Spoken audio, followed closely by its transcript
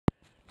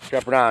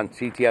Shepherd on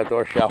CT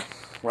Outdoor Show.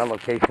 We're on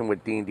location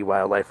with D&D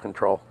Wildlife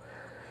Control.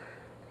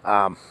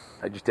 I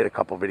just did a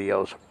couple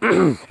videos.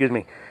 Excuse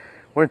me.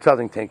 We're in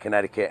Southington,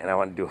 Connecticut, and I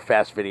want to do a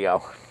fast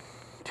video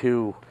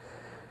to,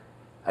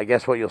 I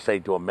guess what you'll say,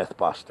 do a myth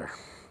buster.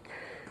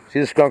 See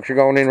the skunks are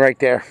going in right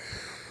there?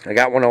 I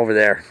got one over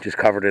there. Just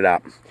covered it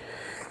up.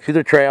 See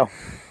the trail?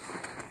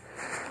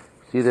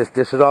 See this?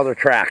 This is all their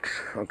tracks,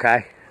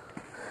 okay?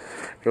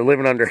 They're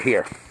living under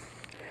here.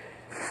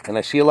 And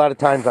I see a lot of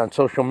times on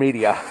social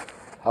media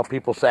how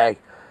people say,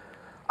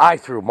 I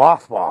threw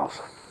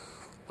mothballs.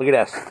 Look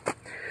at this.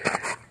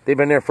 They've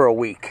been there for a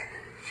week.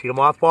 See the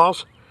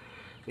mothballs?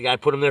 The guy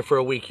put them there for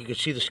a week. You can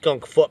see the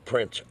skunk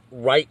footprints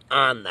right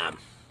on them.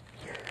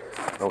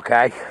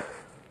 Okay?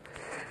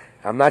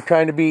 I'm not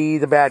trying to be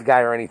the bad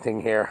guy or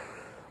anything here,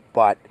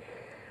 but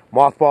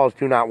mothballs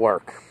do not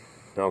work.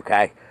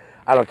 Okay?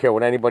 I don't care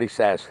what anybody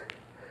says.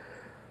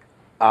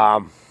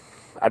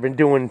 I've been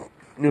doing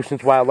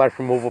nuisance wildlife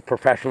removal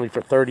professionally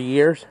for 30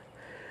 years.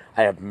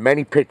 I have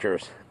many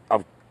pictures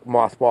of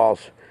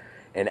mothballs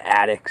in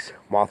attics,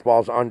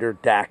 mothballs under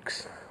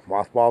decks,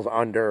 mothballs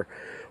under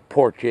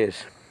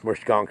porches where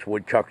skunks,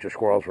 woodchucks, or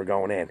squirrels were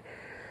going in.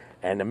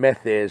 And the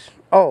myth is,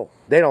 oh,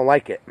 they don't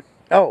like it.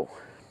 Oh,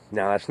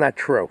 no, that's not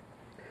true.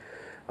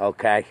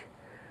 Okay?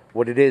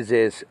 What it is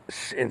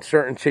in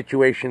certain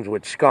situations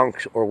with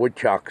skunks or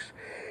woodchucks,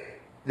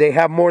 they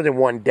have more than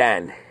one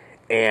den.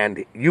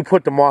 And you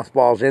put the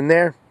mothballs in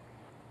there,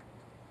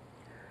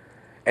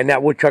 and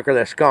that woodchuck or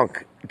that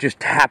skunk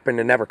just happened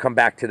to never come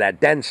back to that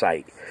den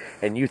site,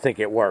 and you think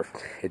it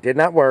worked. It did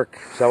not work.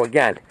 So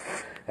again,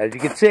 as you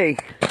can see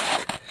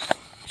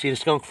the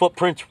skunk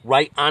footprints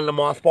right on the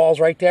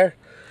mothballs right there?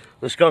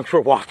 The skunks were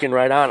walking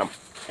right on them,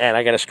 and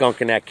I got a skunk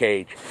in that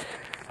cage.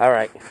 All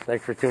right,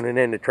 thanks for tuning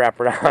in to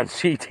Trapper on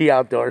CT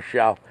Outdoor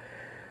Show.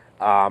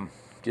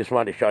 Just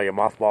wanted to show you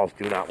mothballs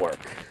do not work.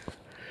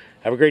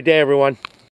 Have a great day, everyone.